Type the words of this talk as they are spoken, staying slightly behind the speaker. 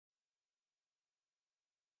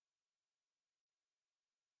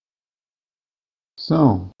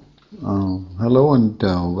So, hello and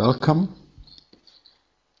welcome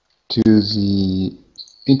to the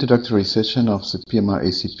introductory session of the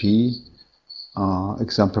PMI-ACP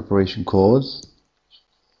exam preparation course.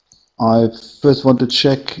 I first want to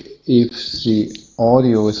check if the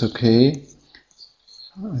audio is okay.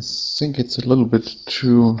 I think it's a little bit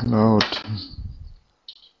too loud.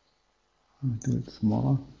 I'll do it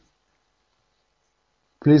smaller.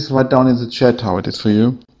 Please write down in the chat how it is for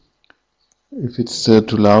you, if it's too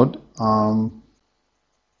loud.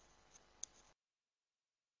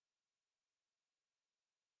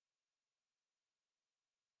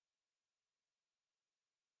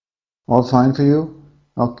 All fine for you?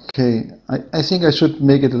 Okay, I think I should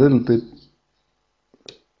make it a little bit,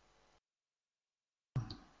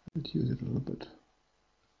 reduce it a little bit.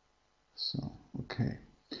 So, okay,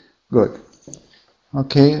 good.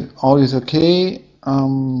 Okay, all is okay.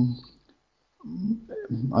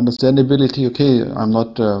 Understandability, okay. I'm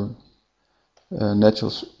not a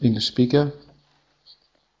natural English speaker.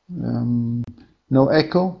 No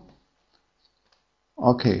echo?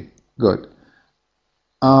 Okay, good.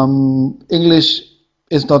 English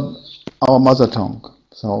is not our mother tongue.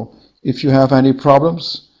 So if you have any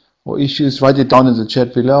problems or issues, write it down in the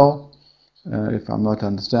chat below if I'm not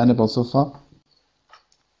understandable so far.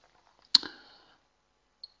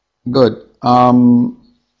 Good.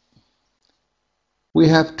 We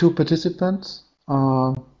have two participants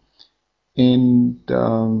in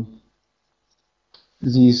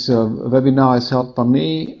this webinar is held by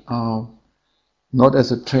me, not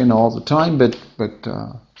as a trainer all the time, but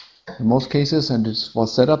in most cases, and it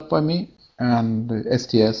was set up by me. And the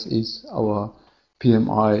STS is our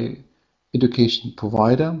PMI education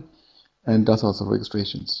provider and does also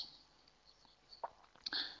registrations.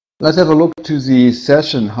 Let's have a look to the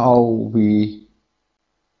session, how we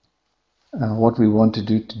what we want to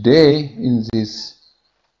do today in this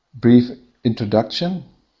brief introduction.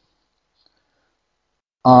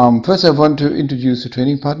 First, I want to introduce the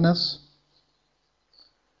training partners.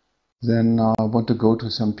 Then I want to go to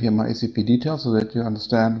some PMI-ACP details so that you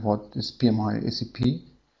understand what is PMI-ACP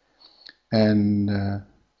and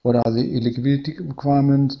what are the eligibility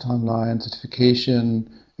requirements, timeline, certification,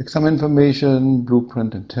 exam information,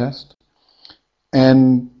 blueprint and test,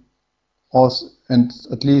 and also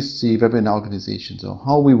at least the webinar organization. So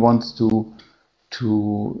how we want to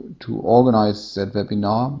organize that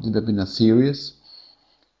webinar, the webinar series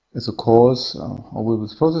as a course, how will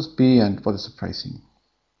this process be, and what is the pricing.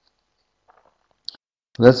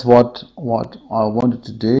 That's what I wanted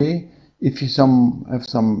today. If you have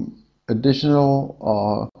some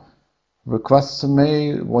additional requests to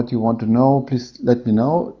me, what you want to know, please let me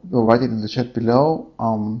know. Or write it in the chat below.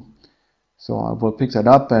 So I will pick that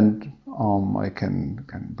up and I can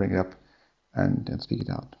bring it up and speak it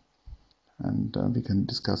out, and we can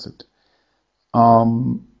discuss it.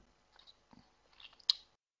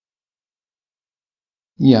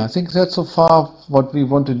 Yeah, I think that's so far what we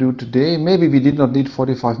want to do today. Maybe we did not need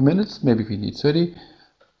 45 minutes, maybe we need 30.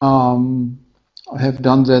 I have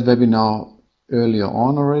done that webinar earlier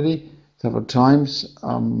on already, several times.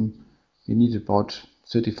 We need about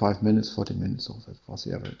 35 minutes, 40 minutes, so that was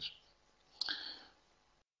the average.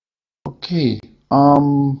 Okay.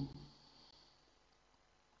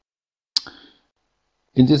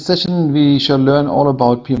 In this session, we shall learn all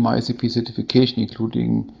about PMI-ACP certification,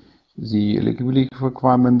 including the eligibility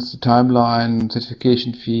requirements, the timeline,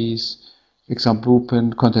 certification fees, exam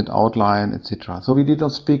blueprint, content outline, etc. So we did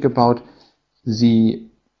not speak about the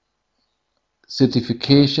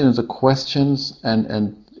certification, the questions, and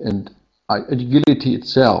eligibility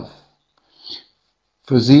itself.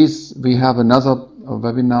 For these, we have another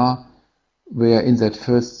webinar where in that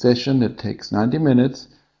first session that takes 90 minutes,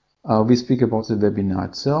 we speak about the webinar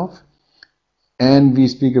itself, and we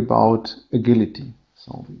speak about agility.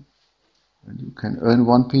 So you can earn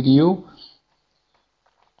one PDU,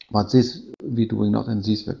 but this we're doing not in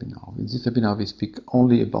this webinar. In this webinar, we speak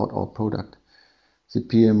only about our product, the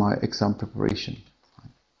PMI exam preparation.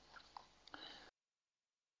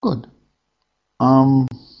 Good.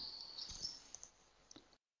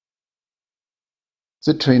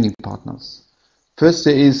 The training partners. First,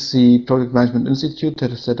 there is the Project Management Institute that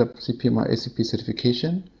has set up the PMI-ACP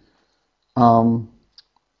certification.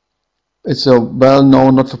 It's a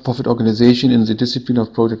well-known not-for-profit organization in the discipline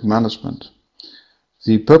of project management.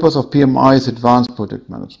 The purpose of PMI is advanced project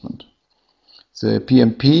management. The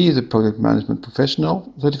PMP, the Project Management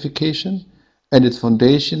Professional certification, and its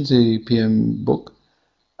foundation, the PM book,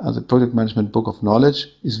 the Project Management Book of Knowledge,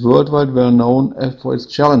 is worldwide well known for its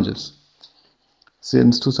challenges.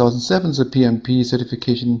 Since 2007, the PMP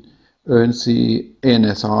certification ENC,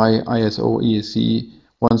 ANSI, ISO, EAC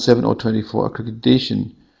 17024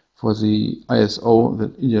 accreditation for the ISO,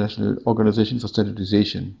 the International Organization for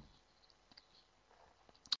Standardization.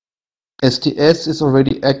 STS is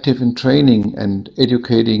already active in training and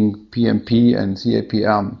educating PMP and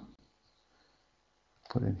CAPM.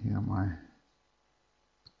 Put in here my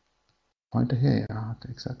pointer here, yeah,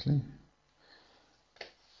 exactly.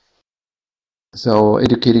 So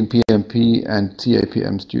educating PMP and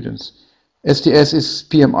CAPM students. STS is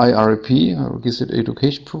PMI-ACP, a registered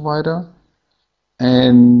education provider,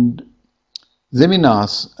 and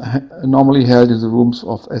seminars normally held in the rooms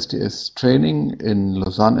of STS training in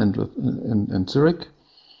Lausanne and Zurich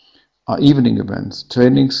are evening events.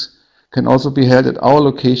 Trainings can also be held at our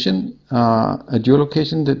location, at your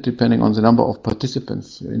location, depending on the number of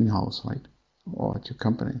participants in-house, right, or at your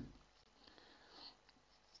company.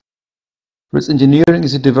 Risk Engineering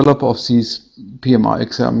is a developer of these PMI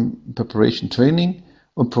exam preparation training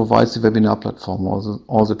and provides the webinar platform,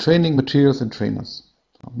 all the training materials and trainers,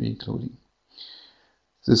 me including.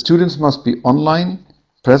 The students must be online,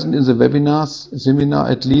 present in the seminar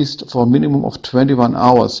at least for a minimum of 21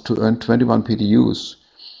 hours to earn 21 PDUs,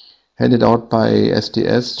 handed out by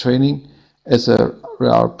STS training as a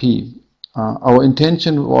RRP. Our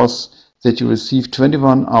intention was that you receive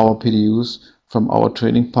 21-hour PDUs from our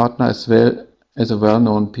training partner as well as a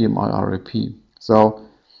well-known PMI RRP. So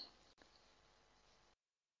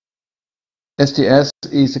STS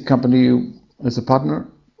is a company, is a partner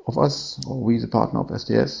of us, or we is a partner of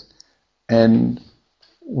STS, and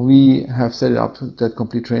we have set up that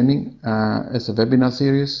complete training as a webinar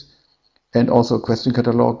series and also a question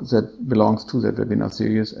catalog that belongs to that webinar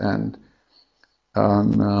series, and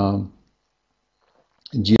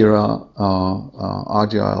Jira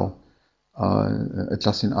Agile,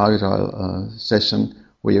 Atlassian Agile session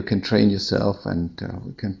where you can train yourself and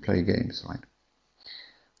we can play games, right?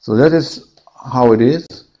 So that is how it is.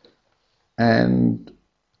 And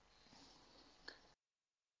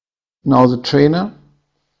now the trainer,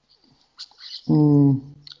 who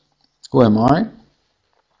am I?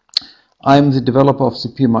 I'm the developer of the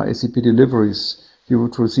PMI-ACP deliveries you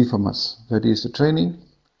would receive from us. That is the training,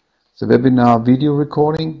 the webinar video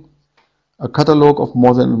recording, a catalog of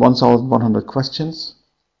more than 1,100 questions,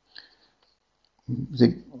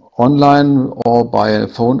 the online or by a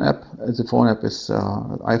phone app. The phone app is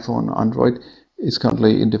iPhone, Android, is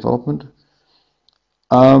currently in development.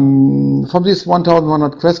 From these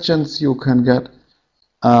 1,100 questions you can get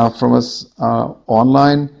from us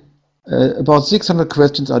online. About 600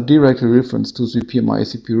 questions are directly referenced to the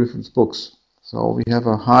PMI-ACP reference books. So we have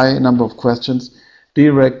a high number of questions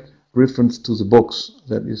direct reference to the books.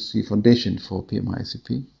 That is the foundation for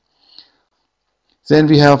PMI-ACP. Then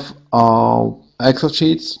we have Excel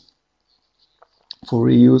sheets for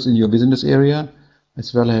reuse in your business area,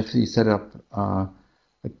 as well as we set up a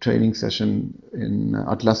training session in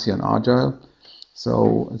Atlassian Agile.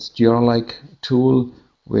 So it's Jira-like tool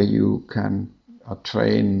where you can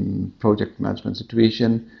train project management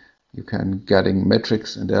situation, you can getting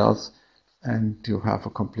metrics and else, and you have a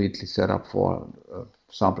completely set up for a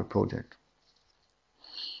sample project.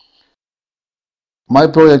 My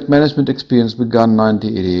project management experience began in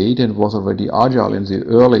 1988 and was already agile in the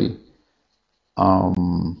early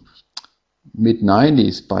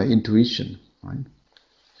mid-90s by intuition. Right?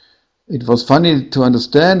 It was funny to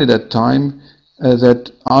understand at that time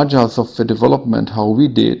that agile software development, how we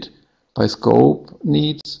did, by scope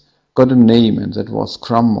needs, got a name, and that was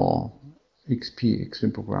Scrum or XP,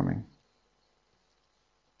 Extreme Programming.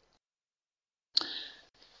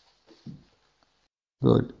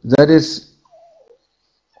 Good. That is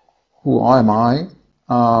who am I.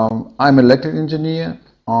 I'm an electrical engineer.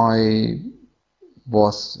 I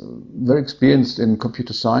was very experienced in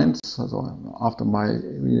computer science. So after my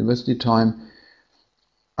university time,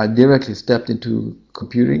 I directly stepped into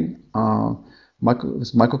computing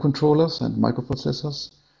with microcontrollers and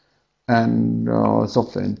microprocessors and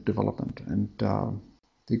software development. And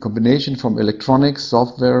the combination from electronics,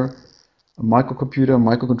 software, a microcomputer,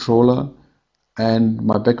 microcontroller, and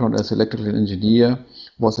my background as electrical engineer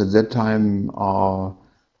was at that time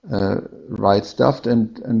right stuff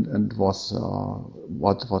and was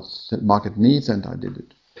what the market needs, and I did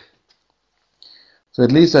it. So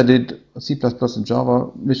at least I did C++ and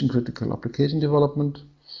Java mission critical application development,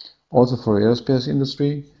 also for aerospace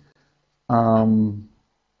industry.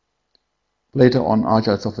 Later on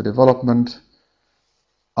agile software development,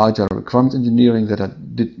 agile requirements engineering, that I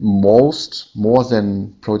did more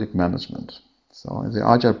than project management. So in the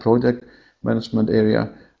agile project management area,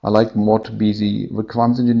 I like more to be the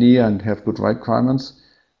requirements engineer and have good requirements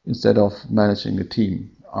instead of managing a team.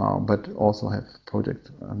 but also have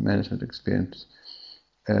project management experience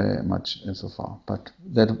much and so far. But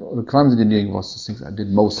that requirements engineering was the things I did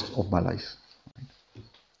most of my life.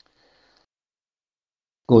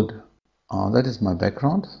 Good. That is my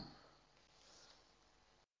background.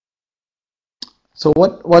 So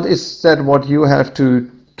what is that what you have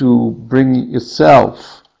to bring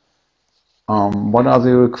yourself? What are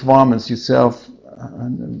the requirements yourself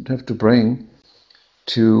have to bring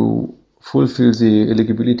to fulfill the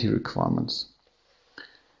eligibility requirements?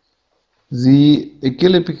 The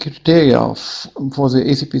eligibility criteria for the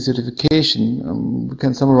ACP certification we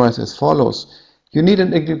can summarize as follows. You need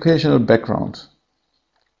an educational background.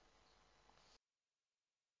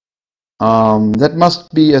 That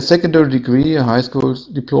must be a secondary degree, a high school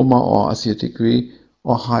diploma or associate degree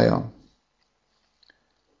or higher.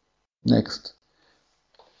 Next.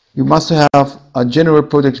 You must have a general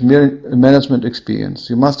project management experience.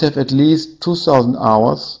 You must have at least 2,000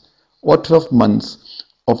 hours or 12 months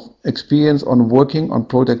of experience on working on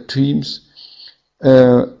project teams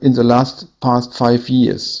in the past 5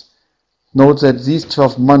 years. Note that these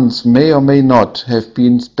 12 months may or may not have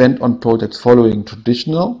been spent on projects following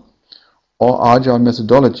traditional or agile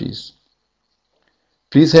methodologies.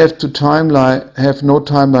 Please have no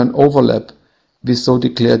timeline overlap with so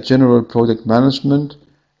declared general project management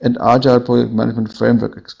and agile project management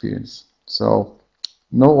framework experience. So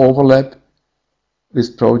no overlap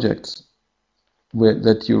with projects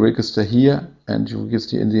that you register here and you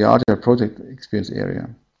register in the agile project experience area.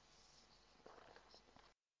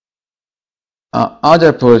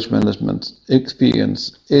 Agile project management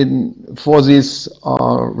experience for this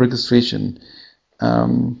registration.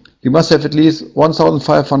 You must have at least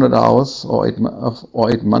 1,500 hours or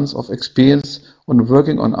 8 months of experience on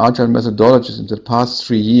working on agile methodologies in the past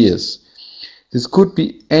 3 years. This could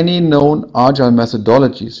be any known agile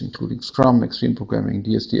methodologies, including Scrum, Extreme Programming,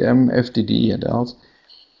 DSDM, FDD, and else.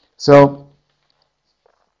 So,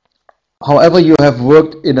 however, you have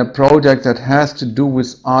worked in a project that has to do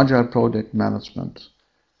with agile project management,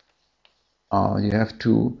 you have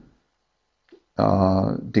to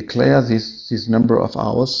declare this number of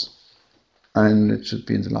hours, and it should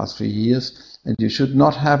be in the last 3 years, and you should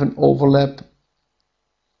not have an overlap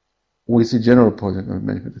with the general project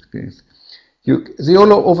management experience. The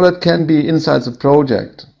overlap can be inside the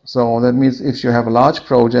project. So that means if you have a large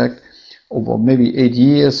project over maybe 8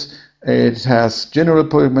 years, it has general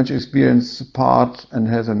project management experience part and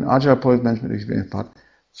has an agile project management experience part.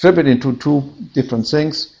 Flip it into 2 different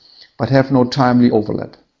things, but have no timely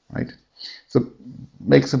overlap, right? So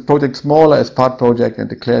make the project smaller as part project and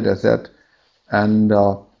declare it as that, and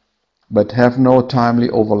but have no timely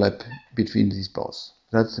overlap between these both.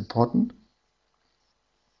 That's important.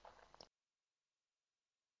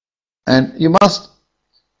 And you must,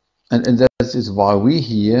 and that is why we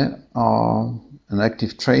here are an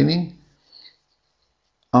active training.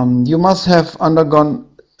 You must have undergone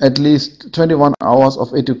at least 21 hours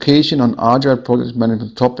of education on agile project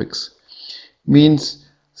management topics. Means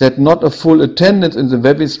that not a full attendance in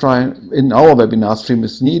our webinar stream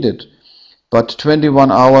is needed, but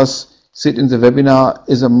 21 hours sit in the webinar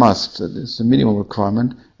is a must. That is the minimum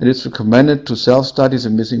requirement, and it's recommended to self-study the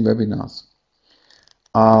missing webinars.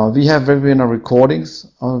 We have webinar recordings.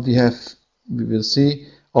 We will see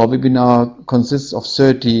our webinar consists of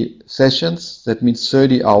 30 sessions. That means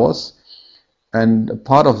 30 hours, and a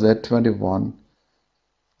part of that 21.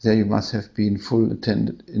 There you must have been full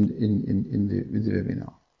attended in the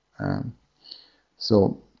webinar.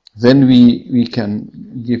 So then we can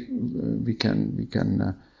give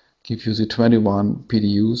you the 21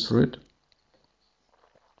 PDUs for it.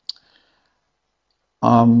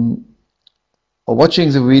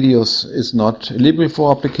 Watching the videos is not eligible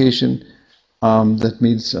for application. That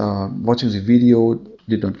means watching the video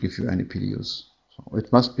did not give you any PDUs. So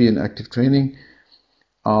it must be an active training.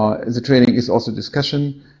 The training is also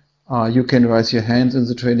discussion. You can raise your hands in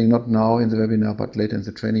the training, not now in the webinar, but later in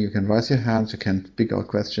the training. You can raise your hands, you can pick out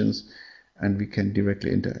questions, and we can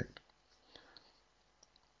directly interact.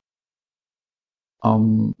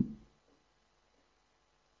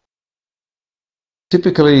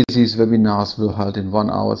 Typically, these webinars will held in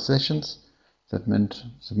 1-hour sessions. That meant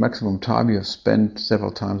the maximum time you have spent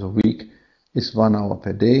several times a week is 1 hour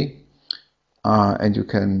per day. And you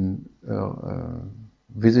can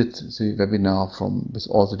visit the webinar with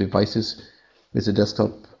all the devices, with the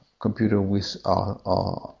desktop computer, with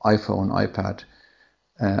our iPhone, iPad,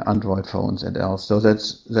 Android phones, and else. So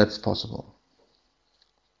that's possible.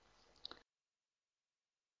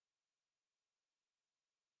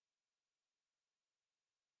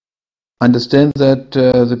 Understand that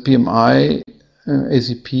the PMI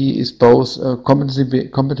ACP is both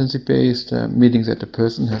competency-based, meaning that the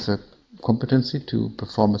person has a competency to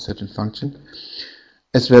perform a certain function,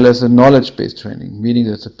 as well as a knowledge-based training, meaning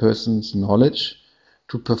that the person's knowledge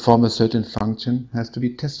to perform a certain function has to be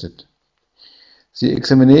tested. The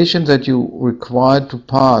examination that you required to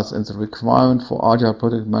pass and the requirement for Agile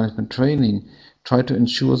project management training try to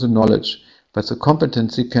ensure the knowledge, but the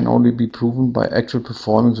competency can only be proven by actual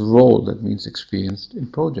performing the role, that means experienced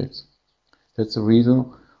in projects. That's the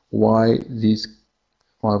reason why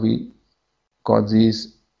we got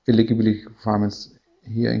these eligibility requirements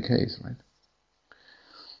here in case, right?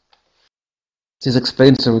 This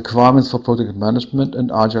explains the requirements for project management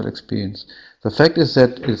and Agile experience. The fact is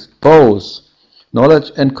that it's both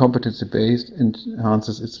knowledge and competency based and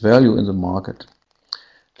enhances its value in the market.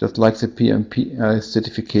 Just like the PMP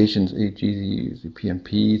certifications, e.g. the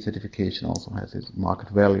PMP certification also has its market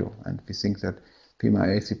value, and we think that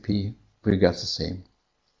PMI-ACP will get the same.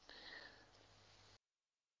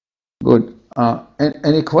 Good.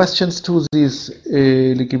 Any questions to these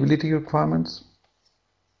eligibility requirements?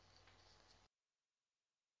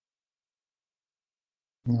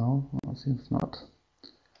 No, it seems not.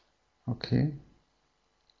 Okay.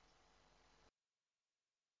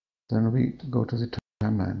 Then we go to the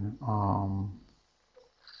timeline.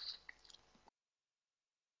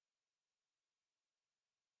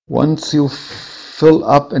 Once you fill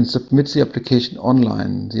up and submit the application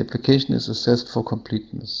online, the application is assessed for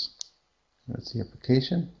completeness. That's the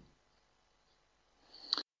application.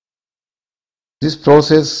 This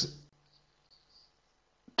process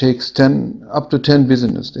takes up to 10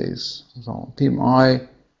 business days. So PMI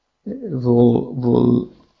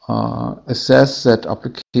will assess that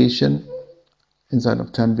application inside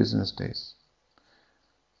of 10 business days.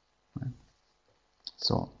 Right.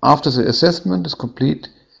 So after the assessment is complete,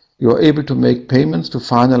 you are able to make payments to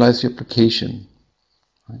finalize the application.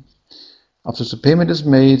 Right. After the payment is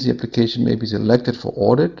made, the application may be selected for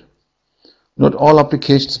audit. Not all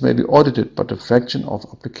applications may be audited, but a fraction of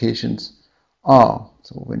applications are.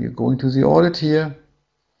 So when you're going to the audit here,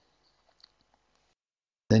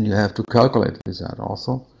 then you have to calculate with that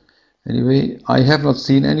also. Anyway, I have not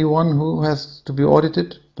seen anyone who has to be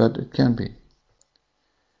audited, but it can be.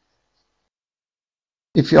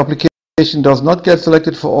 If your application does not get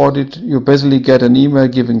selected for audit, you basically get an email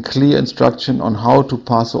giving clear instruction on how to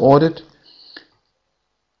pass the audit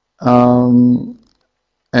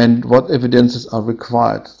and what evidences are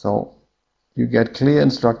required. So you get clear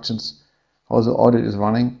instructions how the audit is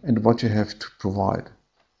running and what you have to provide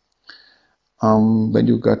when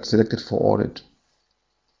you got selected for audit.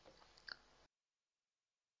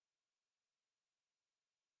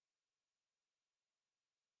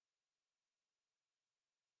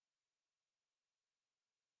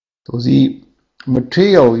 So the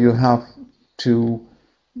material you have to,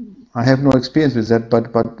 I have no experience with that, but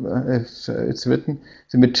if it's written,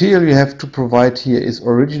 the material you have to provide here is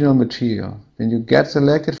original material. When you get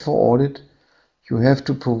selected for audit, you have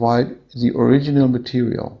to provide the original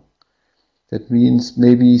material. That means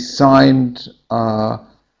maybe signed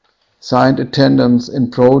attendance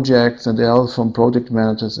in projects and else from project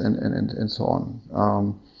managers and so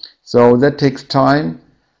on. So that takes time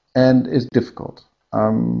and is difficult.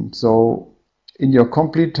 So in your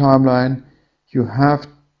complete timeline, you have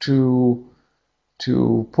to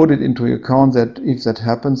put it into account that if that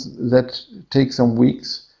happens, that takes some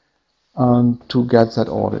weeks to get that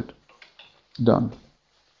audit done.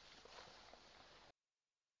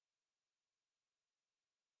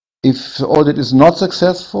 If the audit is not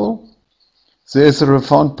successful, there is a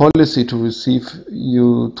refund policy to receive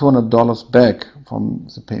you $200 back from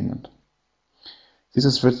the payment. This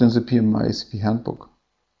is written in the PMI-ACP handbook.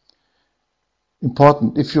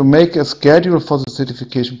 Important, if you make a schedule for the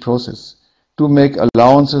certification process, do make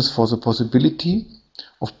allowances for the possibility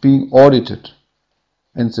of being audited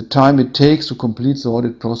and the time it takes to complete the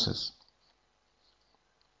audit process.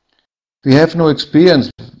 We have no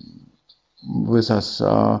experience with us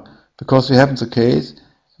because we haven't the case,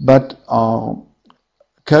 but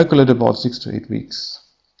calculate about 6 to 8 weeks.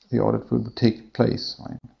 The audit will take place.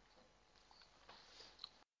 Right?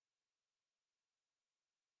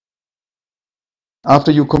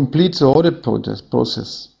 After you complete the audit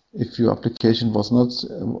process, if your application was not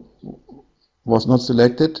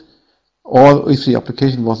selected, or if the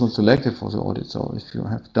application was not selected for the audit, so if you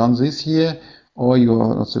have done this here, or you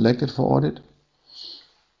are not selected for audit,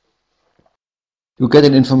 you get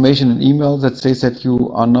an information, an email that says that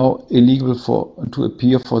you are now eligible to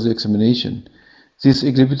appear for the examination. This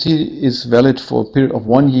eligibility is valid for a period of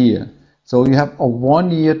 1 year. So you have a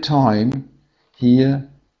 1 year time here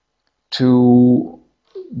to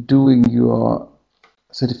doing your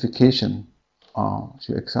certification,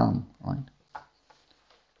 your exam, right?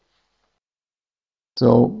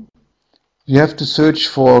 So you have to search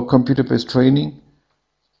for computer-based training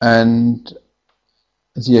and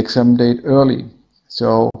the exam date early.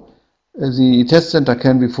 So the test center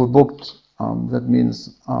can be full booked. That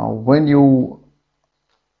means when you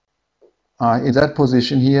are in that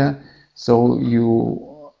position here, so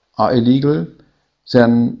you are illegal,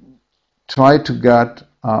 then try to get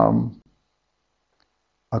a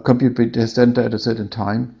computer test center at a certain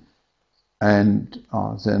time and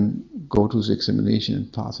then go to the examination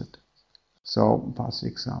and pass it. So pass the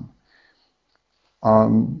exam.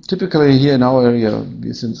 Typically here in our area,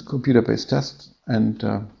 since computer-based tests, and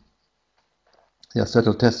there are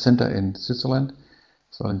several test centers in Switzerland,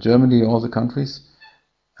 so in Germany, all the countries,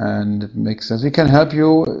 and it makes sense. We can help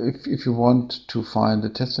you if you want to find a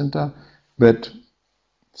test center, but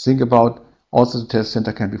think about also the test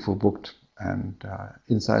center can be full booked, and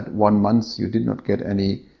inside 1 month you did not get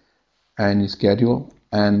any schedule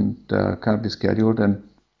and can't be scheduled, and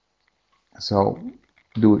so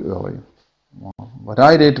do it early. What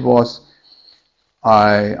I did was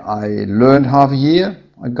I learned half a year.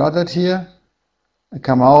 I got that here. I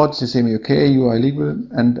come out, they say me, okay, you are legal,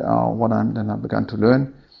 and then I began to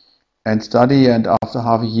learn and study, and after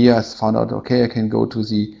half a year I found out, okay, I can go to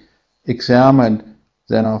the exam, and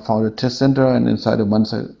then I found a test center, and inside a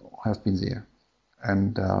month I have been there,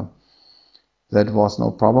 and that was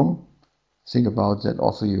no problem. Think about that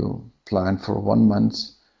also, you plan for 1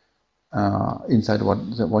 month inside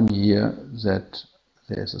 1 year that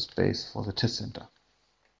there is a space for the test center.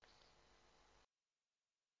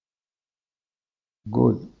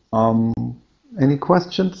 Good. Any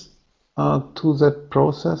questions to that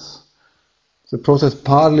process? The process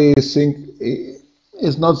partly is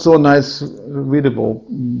not so nice readable.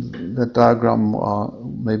 That diagram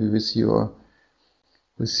maybe with your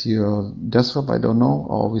desktop, I don't know,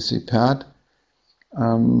 or with the pad,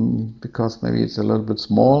 because maybe it's a little bit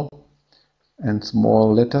small and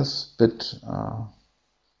small letters, but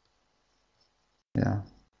yeah,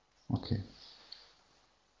 okay.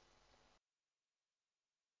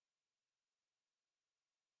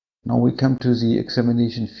 Now we come to the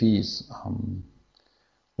examination fees.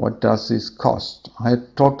 What does this cost? I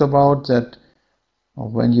talked about that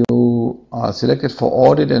when you are selected for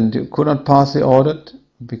audit and you could not pass the audit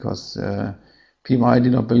because PMI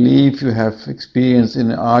did not believe you have experience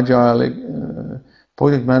in agile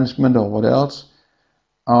project management or what else,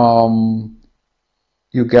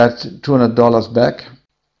 you get $200 back.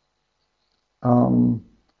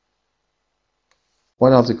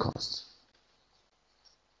 What are the costs?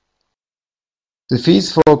 The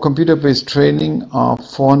fees for computer-based training are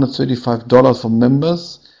 $435 for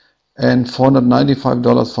members and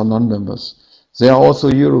 $495 for non-members. There are also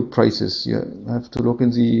euro prices. You have to look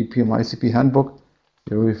in the PMI-ACP handbook.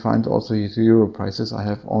 You will find also the euro prices. I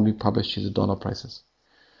have only published the dollar prices.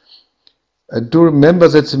 Do remember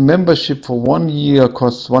that the membership for 1 year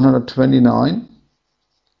costs $129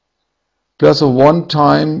 plus a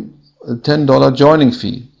one-time $10 joining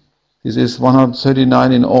fee. This is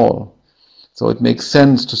 $139 in all. So it makes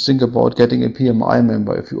sense to think about getting a PMI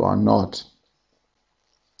member if you are not.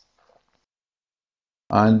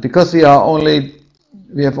 And because we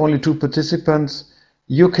have only 2 participants,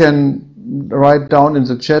 you can write down in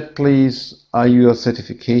the chat, please, your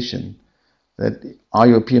certification. That are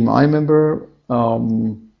you a PMI member?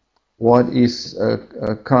 What is a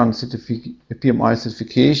current PMI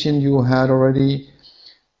certification you had already?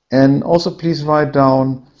 And also please write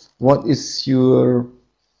down what is your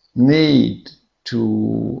need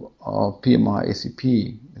to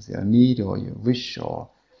PMI-ACP. Is there a need or your wish, or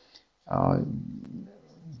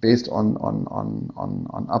based on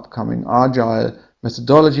upcoming agile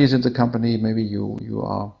methodologies in the company, maybe you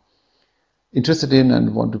are interested in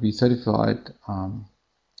and want to be certified, and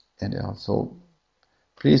so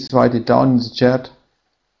please write it down in the chat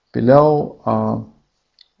below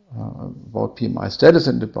about PMI status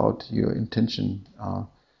and about your intention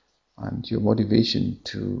and your motivation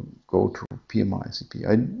to go to PMI-ACP.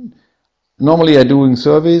 Normally I'm doing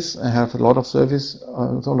surveys. I have a lot of surveys, a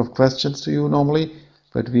lot of questions to you normally,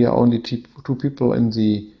 but we are only 2 people in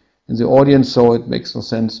the audience, so it makes no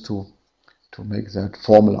sense to make that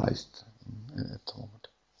formalized at the moment.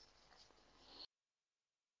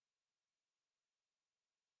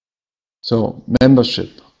 So membership.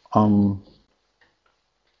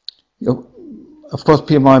 Of course,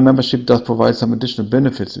 PMI membership does provide some additional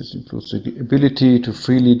benefits. It includes the ability to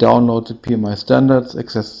freely download the PMI standards,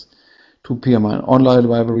 access to PMI online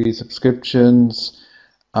library, subscriptions,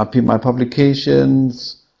 PMI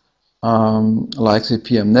publications, like the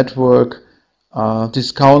PM network,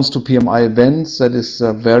 discounts to PMI events. That is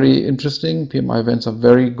very interesting. PMI events are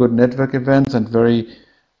very good network events and very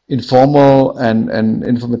informal and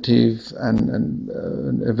informative and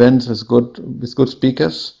events with good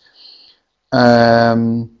speakers.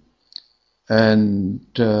 Of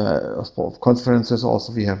conferences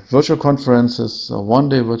also we have virtual conferences,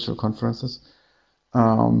 one-day virtual conferences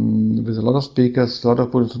with a lot of speakers, a lot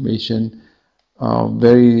of good information.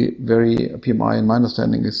 Very PMI, in my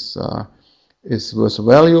understanding, is worth a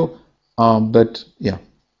value, but yeah,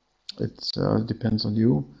 it depends on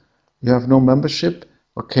you. You have no membership,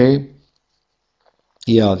 okay?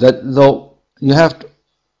 Yeah, that though you have to,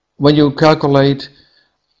 when you calculate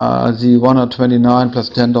the $129 plus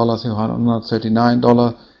 $10,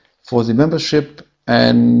 $139 for the membership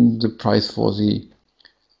and the price for the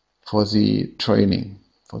training,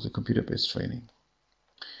 for the computer-based training.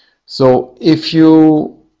 So if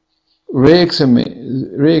you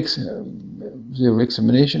the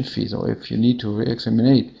re-examination fees, or if you need to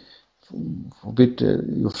re-examinate,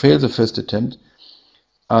 you fail the first attempt,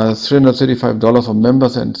 $335 for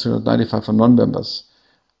members and $395 for non-members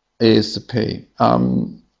is the pay.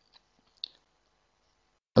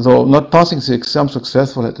 Although not passing the exam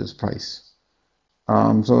successful at this price.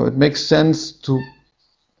 So it makes sense to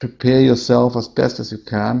prepare yourself as best as you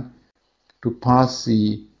can to pass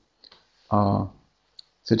the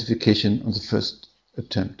certification on the first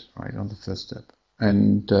attempt, right, on the first step.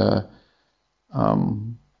 And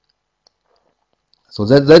so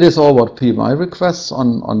that is all what PMI requests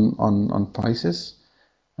on prices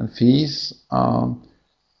and fees.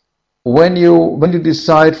 When you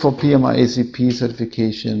decide for PMI-ACP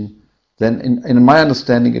certification, then in my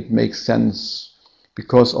understanding it makes sense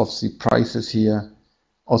because of the prices here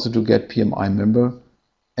also to get PMI member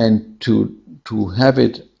and to have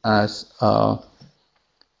it as a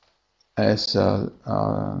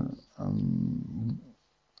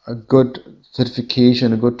good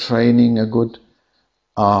certification, a good training, a good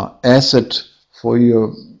asset for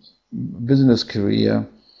your business career,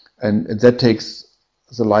 and that takes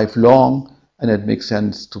the lifelong, and it makes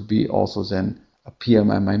sense to be also then a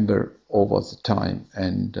PMI member over the time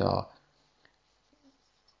and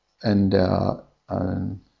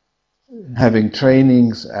having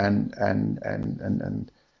trainings and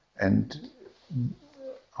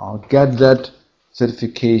get that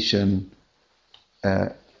certification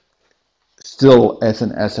still as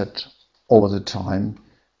an asset over the time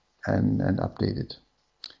and update it.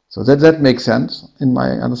 So that makes sense in my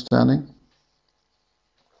understanding.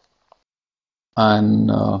 And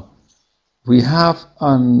we have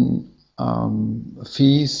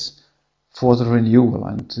fees for the renewal,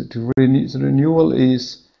 and the renewal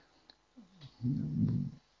is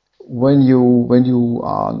when you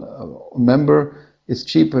are a member. It's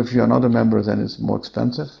cheaper. If you are not a member, then it's more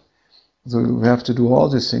expensive. So we have to do all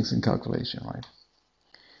these things in calculation, right?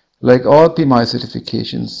 Like all PMI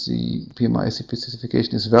certifications, the PMI-ACP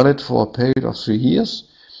certification is valid for a period of 3 years,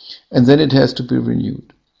 and then it has to be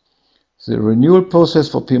renewed. The renewal process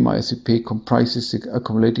for PMI-ACP comprises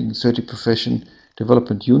accumulating 30 profession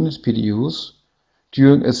development units, PDUs,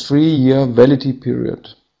 during a 3-year validity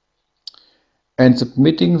period, and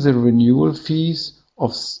submitting the renewal fees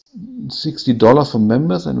of $60 for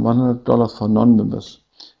members and $100 for non-members.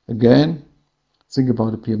 Again, think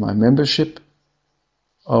about a PMI membership,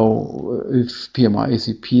 or if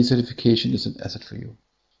PMI-ACP certification is an asset for you.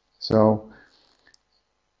 So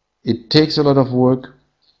it takes a lot of work.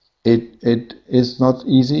 It is not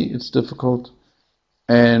easy, it's difficult,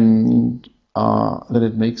 and then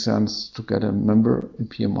it makes sense to get a member in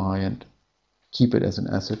PMI and keep it as an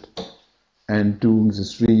asset and doing the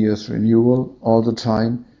 3 years renewal all the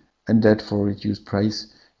time, and that for reduced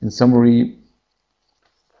price. In summary,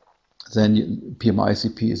 then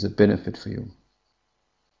PMI-ACP is a benefit for you.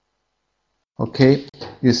 Okay,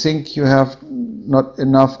 you think you have not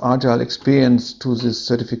enough agile experience to this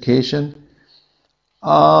certification?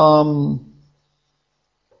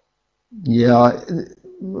 Yeah,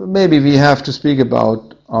 maybe we have to speak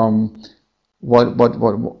about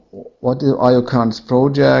what are your current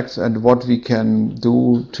projects and what we can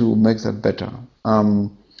do to make that better.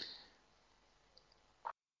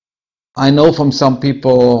 I know from some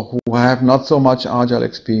people who have not so much agile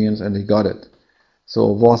experience and they got it, so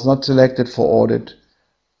was not selected for audit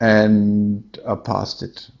and passed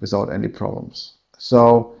it without any problems.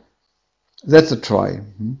 So that's a try.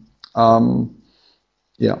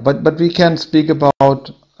 Yeah, but we can speak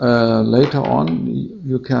about later on.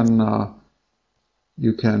 You can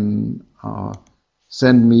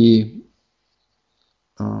send me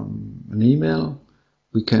an email.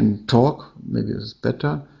 We can talk. Maybe it's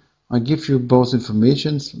better. I give you both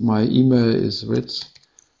informations. My email is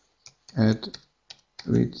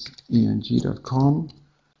ritz@ritzeng.com,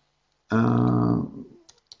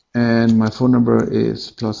 and my phone number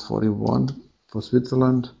is +41 for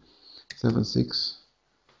Switzerland 76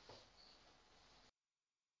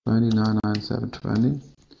 2099 720.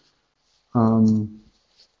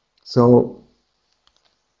 So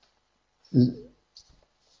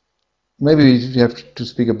maybe we have to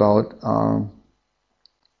speak about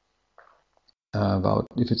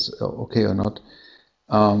if it's okay or not,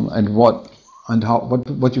 and what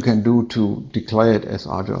you can do to declare it as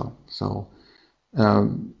agile. So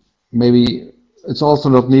maybe it's also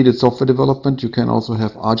not needed software development. You can also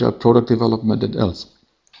have agile product development and else.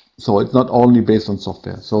 So it's not only based on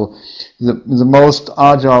software. So the most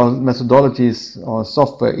agile methodologies or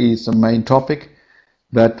software is the main topic,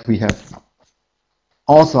 that we have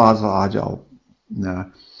also other agile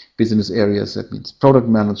business areas. That means product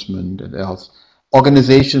management and else.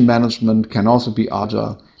 Organization management can also be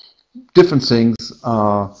agile. Different things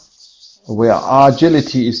where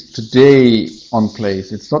agility is today on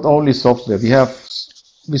place. It's not only software. We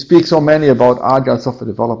speak so many about agile software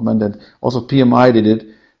development, and also PMI did it,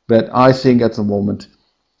 but I think at the moment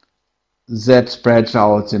that spreads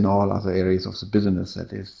out in all other areas of the business.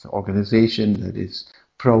 That is organization, that is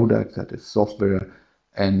product, that is software,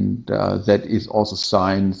 and that is also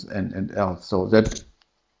science and else. So that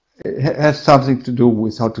has something to do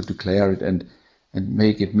with how to declare it and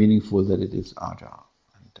make it meaningful that it is agile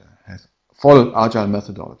and has followed agile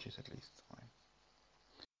methodologies at least.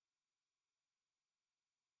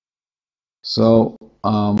 So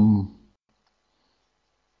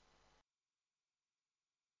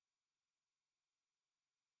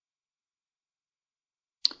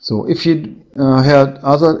so if you had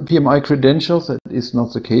other PMI credentials, that is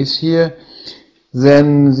not the case here,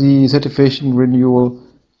 then the certification renewal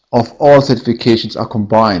of all certifications are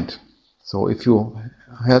combined. So if you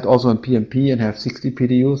had also a PMP and have 60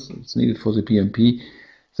 PDUs, it's needed for the PMP,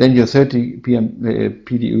 then your 30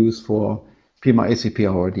 PDUs for PMI-ACP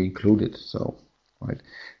are already included. So, right,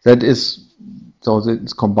 that is, so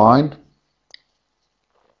it's combined.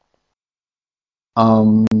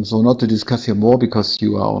 So not to discuss here more because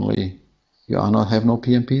you have no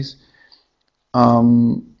PMPs.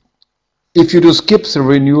 If you do skip the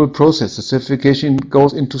renewal process, the certification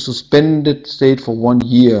goes into suspended state for 1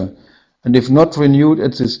 year, and if not renewed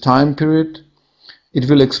at this time period, it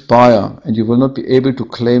will expire and you will not be able to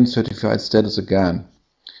claim certified status again.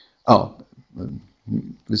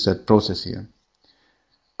 With that process here.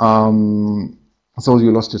 So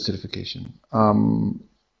you lost your certification.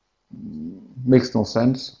 Makes no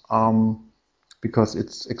sense because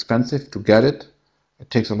it's expensive to get it. It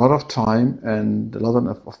takes a lot of time and a lot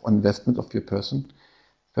of investment of your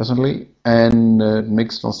personally, and it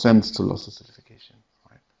makes no sense to lose the certification.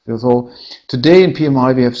 Right? So today in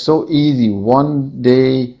PMI we have so easy 1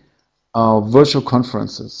 day virtual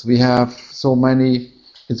conferences. We have so many,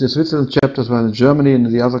 in the Switzerland chapters, well in Germany and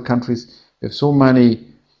in the other countries, we have so many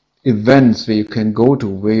events where you can go to,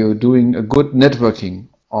 where you're doing a good networking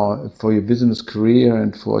for your business career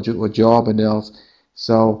and for your job and else.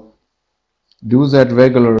 So do that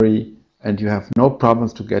regularly and you have no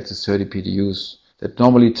problems to get the 30 PDUs. That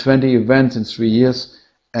normally 20 events in 3 years,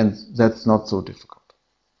 and that's not so difficult.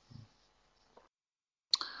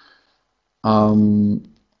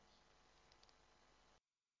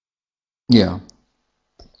 Yeah,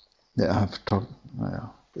 I have talked, yeah,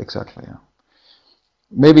 exactly, yeah.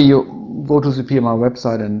 Maybe you go to the PMI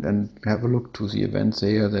website and have a look to the events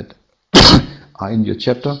there that are in your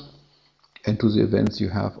chapter, and to the events you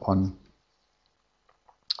have on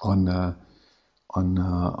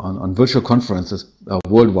virtual conferences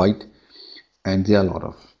worldwide, and there are a lot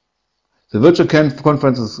of. The virtual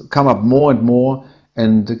conferences come up more and more,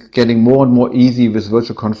 and getting more and more easy with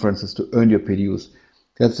virtual conferences to earn your PDUs.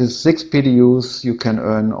 That's the 6 PDUs you can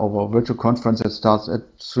earn over a virtual conference that starts at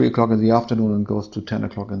 3 o'clock in the afternoon and goes to 10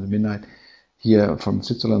 o'clock in the midnight here from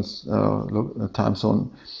Switzerland's time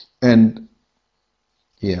zone. And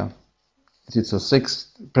yeah, it's a 6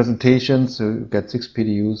 presentations, so you get 6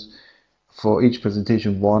 PDUs. For each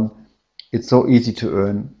presentation 1. It's so easy to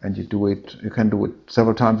earn, and you can do it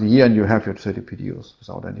several times a year, and you have your 30 PDUs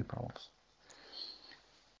without any problems.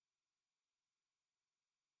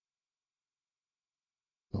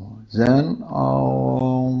 So then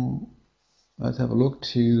let's have a look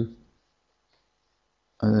to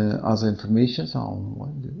other information.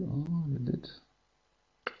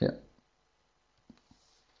 Yeah.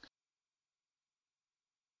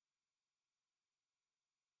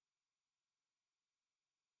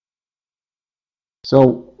 So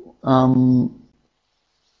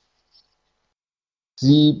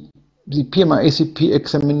The PMI-ACP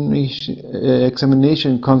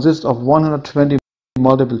examination consists of 120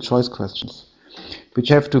 multiple choice questions, which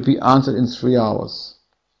have to be answered in 3 hours.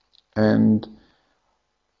 And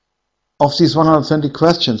of these 120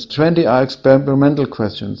 questions, 20 are experimental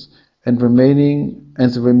questions, and the remaining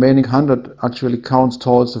 100 actually counts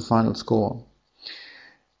towards the final score.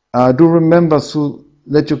 Do remember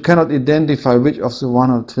that you cannot identify which of the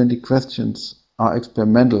 120 questions are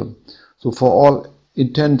experimental. So for all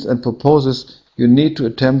intents and purposes, you need to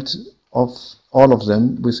attempt all of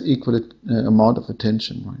them with equal amount of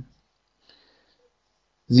attention. Right?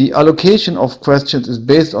 The allocation of questions is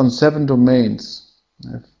based on 7 domains.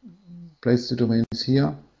 I've placed the domains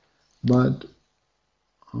here, but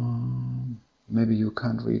maybe you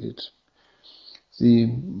can't read it.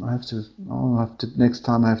 Next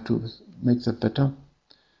time I have to make that better.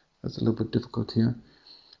 That's a little bit difficult here.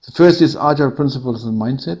 The first is Agile Principles and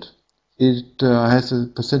Mindset. It has a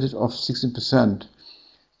percentage of 16%.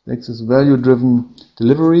 Next is Value-Driven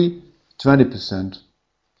Delivery, 20%.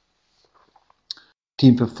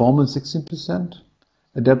 Team Performance, 16%.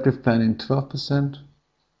 Adaptive Planning, 12%.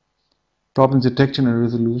 Problem Detection and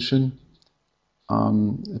Resolution,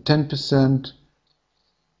 10%.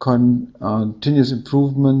 Continuous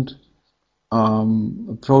Improvement,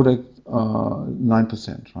 Product,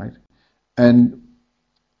 9%, right? And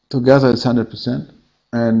together it's 100%.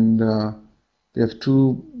 And we have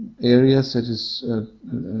 2 areas, that is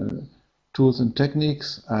tools and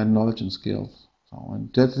techniques and knowledge and skills. So,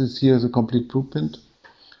 and that is here is a complete blueprint.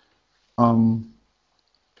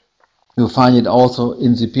 You'll find it also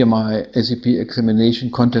in the PMI-ACP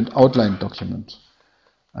examination content outline document.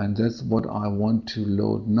 And that's what I want to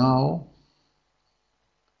load now.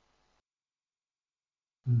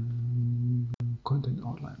 Content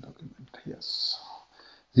outline document, yes.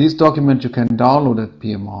 This document you can download at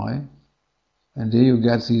PMI, and there you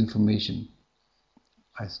get the information.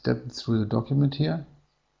 I stepped through the document here.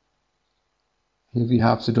 Here we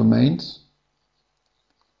have the domains,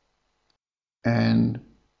 and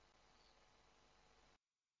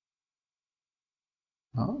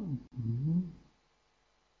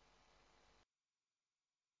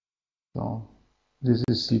so this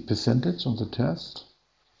is the percentage on the test.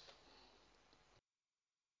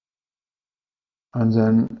 And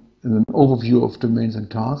then an overview of domains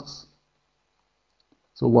and tasks.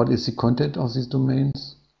 So what is the content of these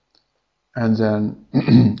domains? And then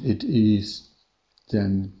it is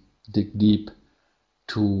then dig deep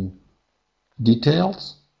to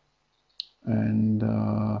details. And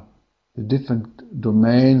the different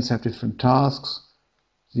domains have different tasks.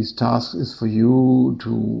 These tasks is for you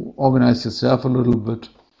to organize yourself a little bit,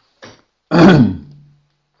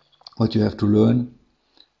 what you have to learn.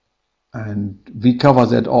 And we cover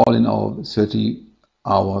that all in our 30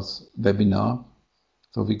 hours webinar.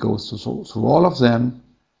 So we go through all of them.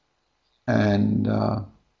 And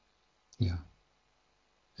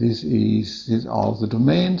these are the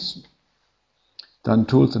domains. Then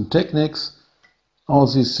tools and techniques. All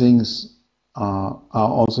these things are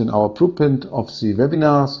also in our blueprint of the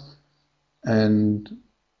webinars. And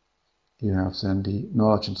you have then the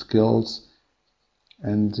knowledge and skills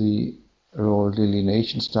and the role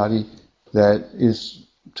delineation study that is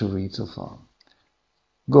to read so far.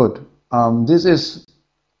 Good. This is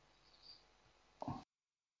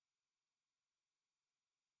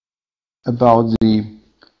about the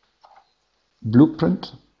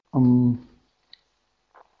blueprint and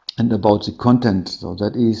about the content. So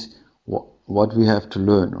that is what we have to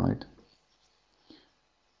learn, right?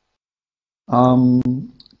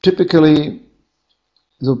 Typically,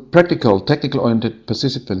 the practical, technical-oriented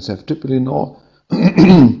participants have typically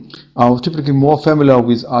are typically more familiar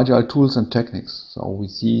with agile tools and techniques. So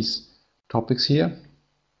with these topics here,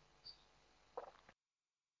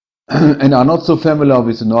 and are not so familiar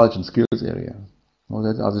with the knowledge and skills area. So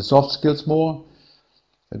that are the soft skills more.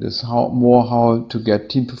 That is how to get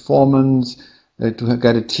team performance, to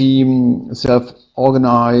get a team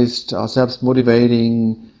self-organized,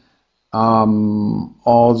 self-motivating.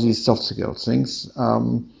 All these soft skills things.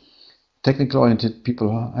 Technical-oriented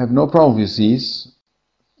people have no problem with these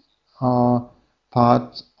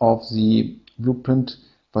parts of the blueprint,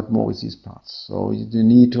 but more with these parts. So you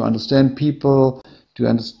need to understand people, to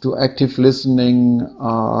active listening,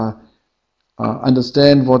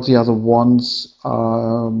 understand what the other wants,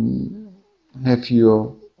 have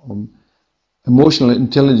your emotional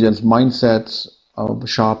intelligence mindsets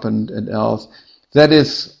sharpened and else. That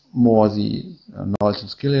is more the knowledge and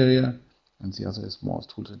skill area, and the other is more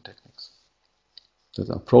tools and techniques. Those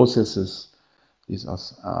are processes. These are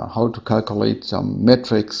how to calculate some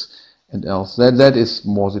metrics and else. That is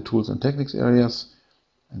more the tools and techniques areas.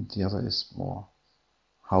 and the other is more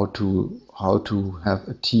how to have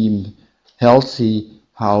a team healthy,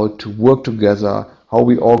 how to work together, how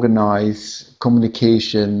we organize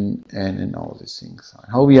communication, and all these things.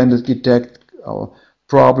 How we detect our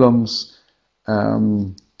problems,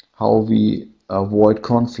 how we avoid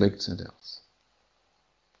conflicts and else.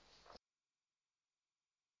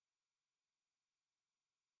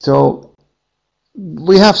 So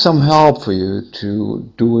we have some help for you to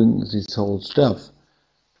doing this whole stuff,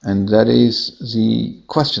 and that is the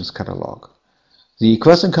questions catalog. The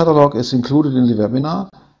question catalog is included in the webinar.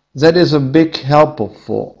 That is a big help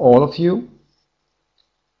for all of you.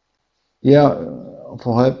 Yeah,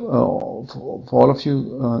 for help for all of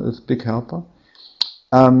you, it's a big helper.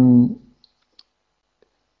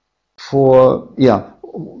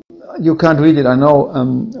 You can't read it. I know.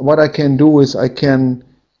 What I can do is I can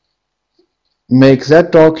make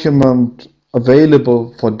that document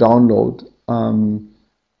available for download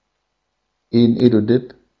in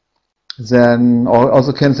EduDip. Then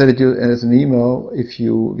also can send it to you as an email if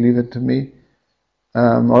you leave it to me.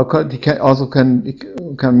 Or you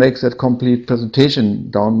can make that complete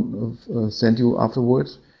presentation send you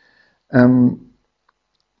afterwards. We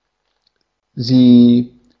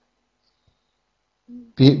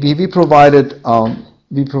provide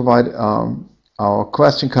our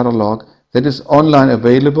question catalog that is online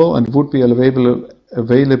available and would be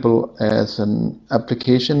available as an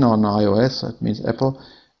application on iOS, that means Apple,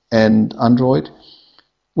 and Android,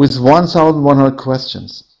 with 1,100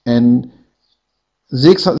 questions. And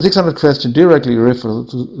 600 questions directly refer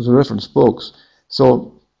to the reference books.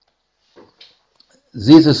 So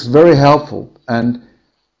this is very helpful. And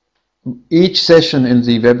each session in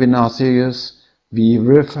the webinar series, we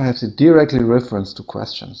have a directly reference to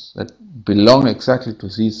questions that belong exactly to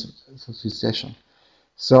this session.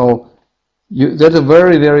 So that's a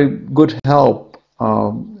very, very good help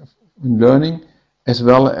in learning, as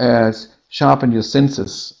well as sharpen your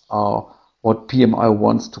senses what PMI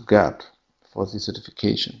wants to get for the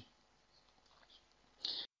certification.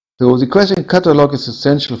 So the question catalog is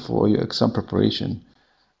essential for your exam preparation,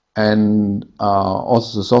 and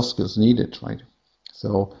also the soft skills needed, right?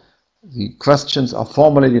 So the questions are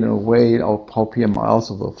formulated in a way of how PMI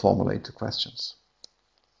also will formulate the questions.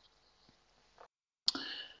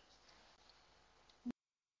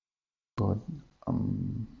 Good.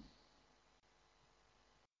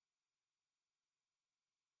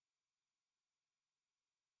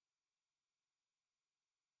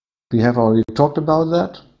 We have already talked about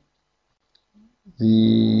that.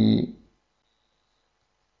 The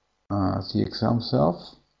exam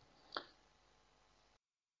itself.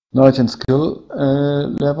 Knowledge and skill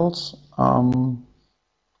levels.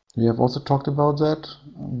 We have also talked about that.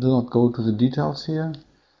 I do not go to the details here.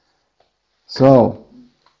 So,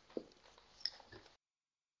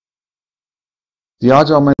 the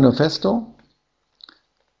Agile Manifesto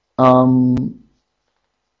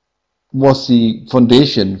was the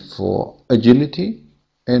foundation for agility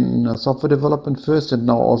in software development first, and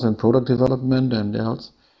now also in product development and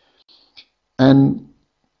else. And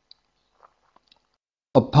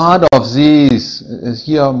a part of these,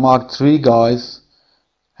 here marked 3 guys,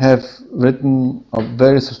 have written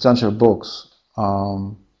very substantial books.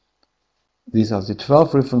 These are the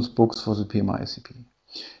 12 reference books for the PMI-ACP.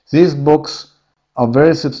 These books are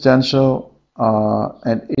very substantial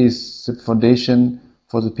and is the foundation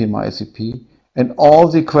for the PMI-ACP. And all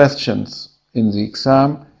the questions in the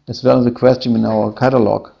exam, as well as the question in our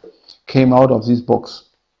catalog, came out of these books.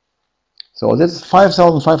 So this is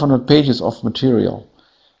 5,500 pages of material.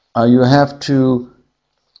 You have to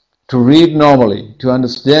read normally, to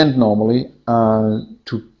understand normally,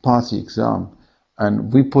 to pass the exam.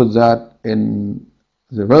 And we put that in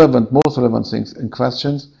the most relevant things in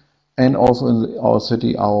questions, and also in our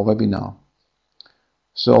 30-hour webinar.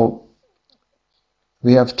 So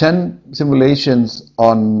we have 10 simulations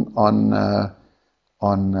on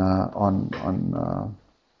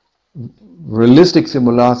realistic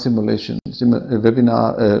exam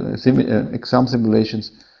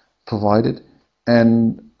simulations provided,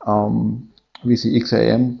 and with the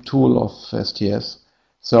XAM tool of STS.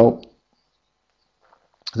 So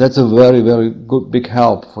that's a very, very good, big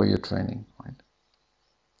help for your training. Right?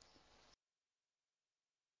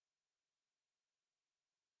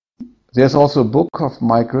 There's also a book of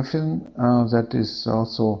Mike Griffin that is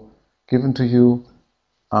also given to you.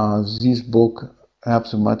 This book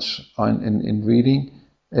helps you much in reading.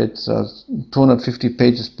 It's a 250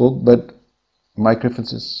 pages book, but Mike Griffin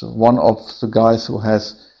is one of the guys who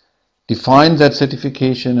has defined that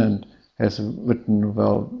certification and has written a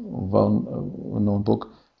well-known book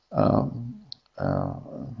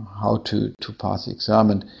how to pass the exam,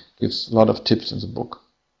 and gives a lot of tips in the book.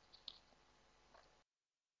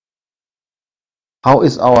 How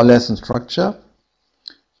is our lesson structure?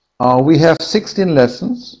 We have 16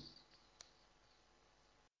 lessons.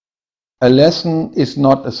 A lesson is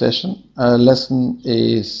not a session. A lesson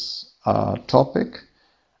is a topic,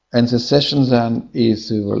 and the session then is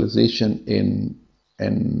the realization in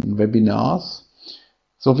webinars.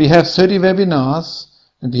 So we have 30 webinars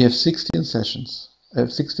and we have 16 sessions. I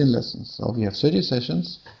have 16 lessons. So we have 30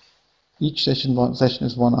 sessions. Each session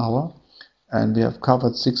is 1 hour, and we have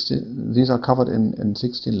covered 16. These are covered in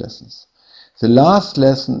 16 lessons. The last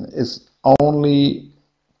lesson is only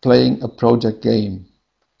playing a project game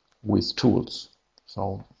with tools.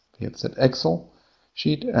 So we have that Excel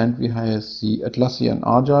sheet, and we have the Atlassian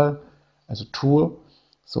Agile as a tool.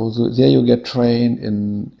 So there you get trained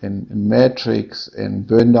in metrics, in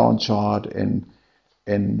burn down chart, in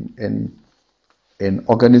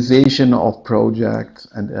organization of projects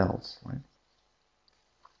and else. Right?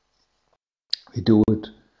 We do it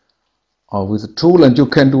with a tool, and you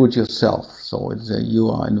can do it yourself. So you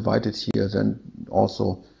are invited here, then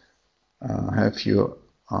also have you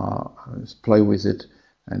play with it,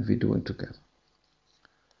 and we do it together.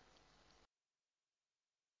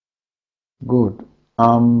 Good.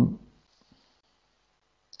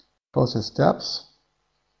 Process steps.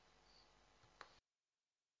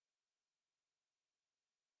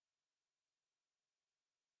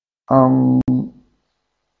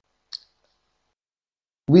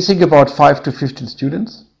 We think about 5 to 15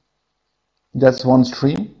 students. That's one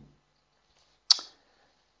stream.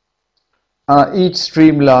 Each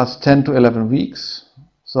stream lasts 10 to 11 weeks.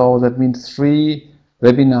 So that means 3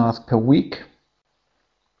 webinars per week.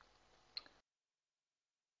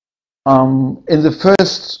 In the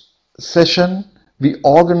first session, we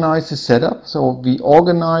organize the setup. So we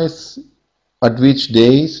organize at which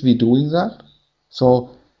days we're doing that.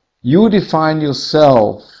 So you define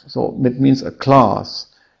yourself. So it means a class.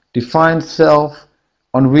 Define self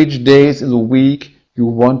on which days in the week you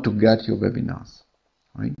want to get your webinars.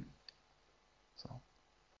 Right? So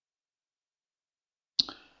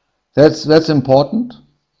that's important.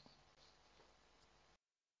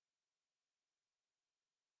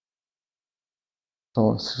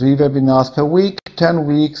 So 3 webinars per week, 10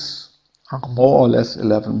 weeks, more or less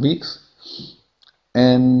 11 weeks.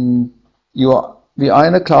 And we are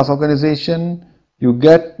in a class organization. You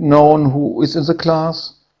get known who is in the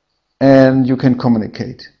class, and you can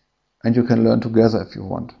communicate. And you can learn together if you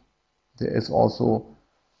want. There is also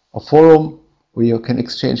a forum where you can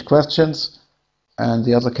exchange questions, and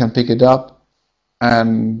the other can pick it up,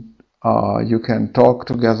 and you can talk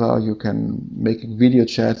together, you can make video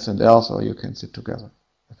chats and else, or you can sit together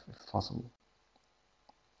if possible.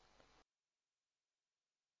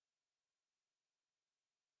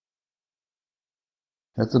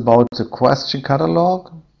 That's about the question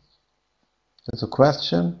catalog. There's a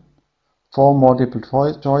question, 4 multiple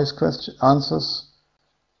choice question answers,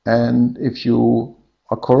 and if you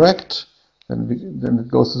are correct, then it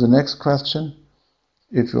goes to the next question.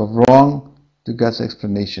 If you're wrong, you get the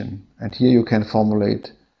explanation, and here you can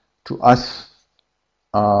formulate to us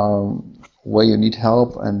where you need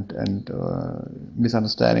help and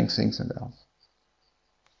misunderstanding things and else.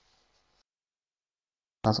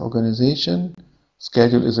 Class organization,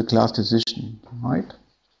 schedule is a class decision, right?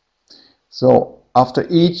 So after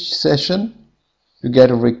each session, you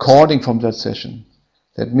get a recording from that session.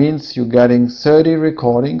 That means you're getting 30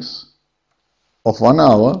 recordings of 1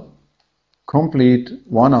 hour, complete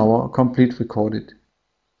 1 hour, complete recorded,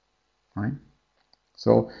 right?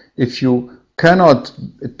 So if you cannot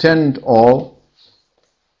attend all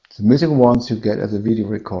the missing ones, you get as a video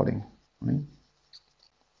recording, right?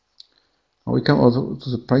 Now we come also to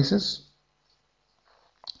the prices.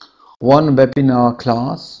 1 webinar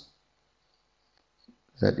class,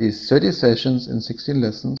 that is 30 sessions in 16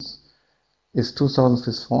 lessons, is 2,000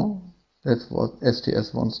 Swiss francs. That's what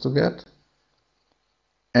STS wants to get.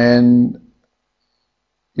 And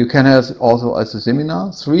you can have also as a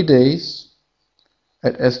seminar, 3 days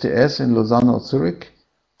at STS in Lausanne or Zurich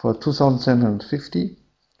for 2,750.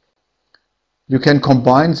 You can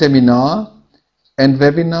combine seminar and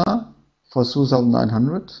webinar for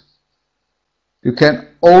 2,900. You can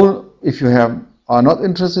all, if you are not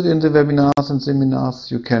interested in the webinars and seminars,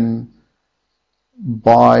 you can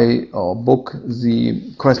buy or book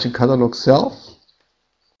the question catalog self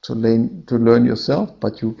to learn yourself,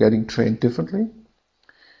 but you're getting trained differently.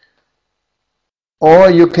 Or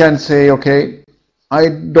you can say, okay, I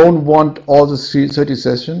don't want all the 30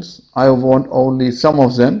 sessions, I want only some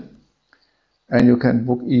of them, and you can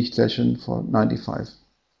book each session for 95.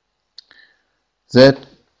 that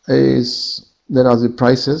are the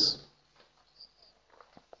prices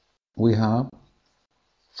we have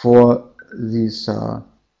for these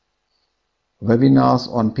webinars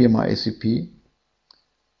on PMI-ACP.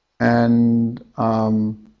 And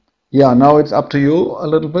yeah, now it's up to you a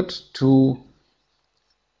little bit to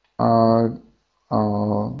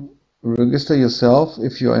register yourself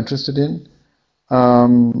if you're interested in.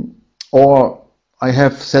 Or I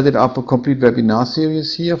have set it up a complete webinar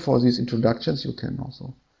series here for these introductions. You can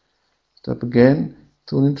also step again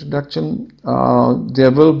to an introduction.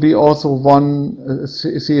 There will be also one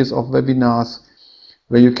series of webinars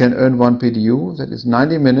where you can earn one PDU. That is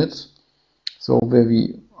 90 minutes. So where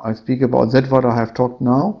I speak about that what I have talked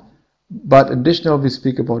now, but additionally we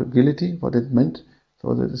speak about agility, what it meant.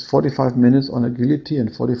 So that is 45 minutes on agility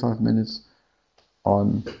and 45 minutes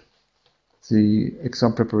on the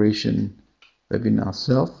exam preparation webinar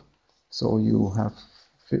itself. So you have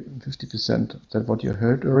 50% that what you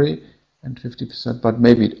heard already, and 50%, but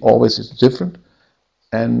maybe it always is different.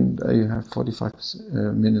 And you have 45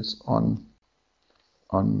 minutes on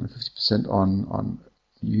 50% on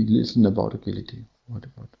you listen about agility, what it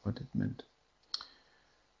meant.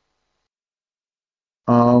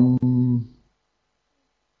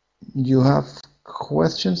 You have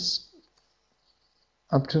questions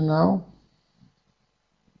up to now?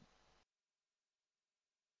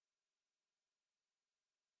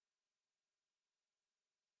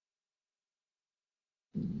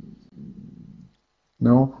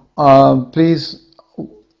 No? Please,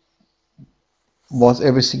 was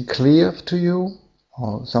everything clear to you,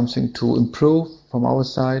 or something to improve from our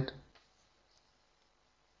side?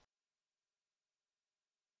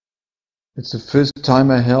 It's the first time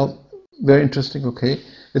I held, very interesting, okay.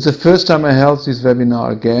 It's the first time I held this webinar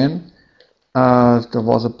again. There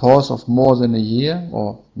was a pause of more than a year,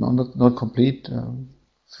 or not complete,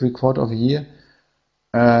 3/4 of a year.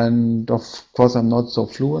 And of course I'm not so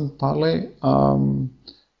fluent partly,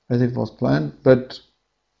 as it was planned, but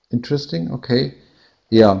interesting, okay.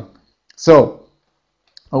 Yeah, so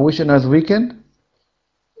I wish you a nice weekend.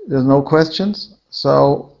 There's no questions,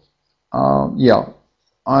 so yeah,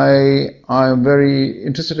 I am very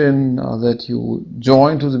interested in that you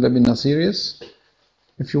join to the webinar series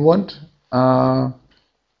if you want, and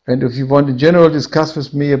if you want to generally discuss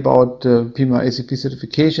with me about PMI-ACP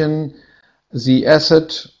certification, the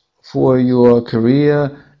asset for your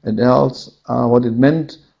career and else, what it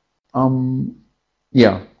meant,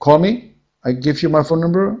 yeah, call me. I give you my phone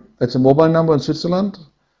number. It's a mobile number in Switzerland.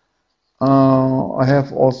 I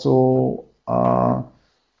have also a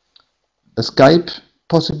Skype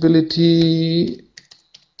possibility.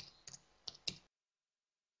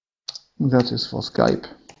 That is for Skype.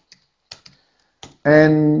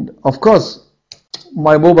 And of course,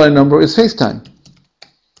 my mobile number is FaceTime.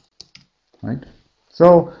 Right?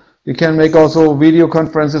 So you can make also video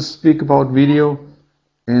conferences, speak about video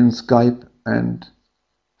in Skype, and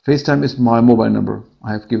FaceTime is my mobile number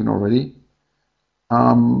I have given already.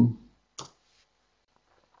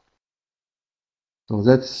 So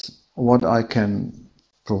that's what I can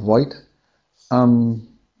provide. And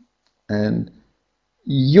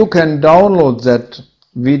you can download that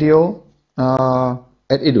video at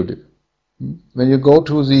edudip. When you go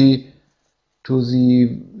to this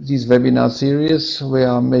webinar series where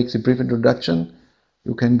I make the brief introduction,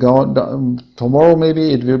 you can go tomorrow,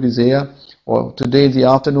 maybe it will be there, or today in the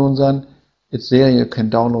afternoon then it's there, and you can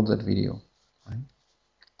download that video.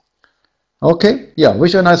 Okay, yeah,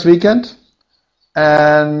 wish you a nice weekend,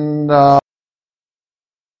 and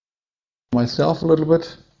myself a little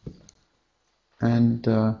bit, and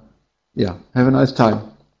yeah, have a nice time.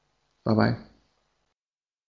 Bye bye.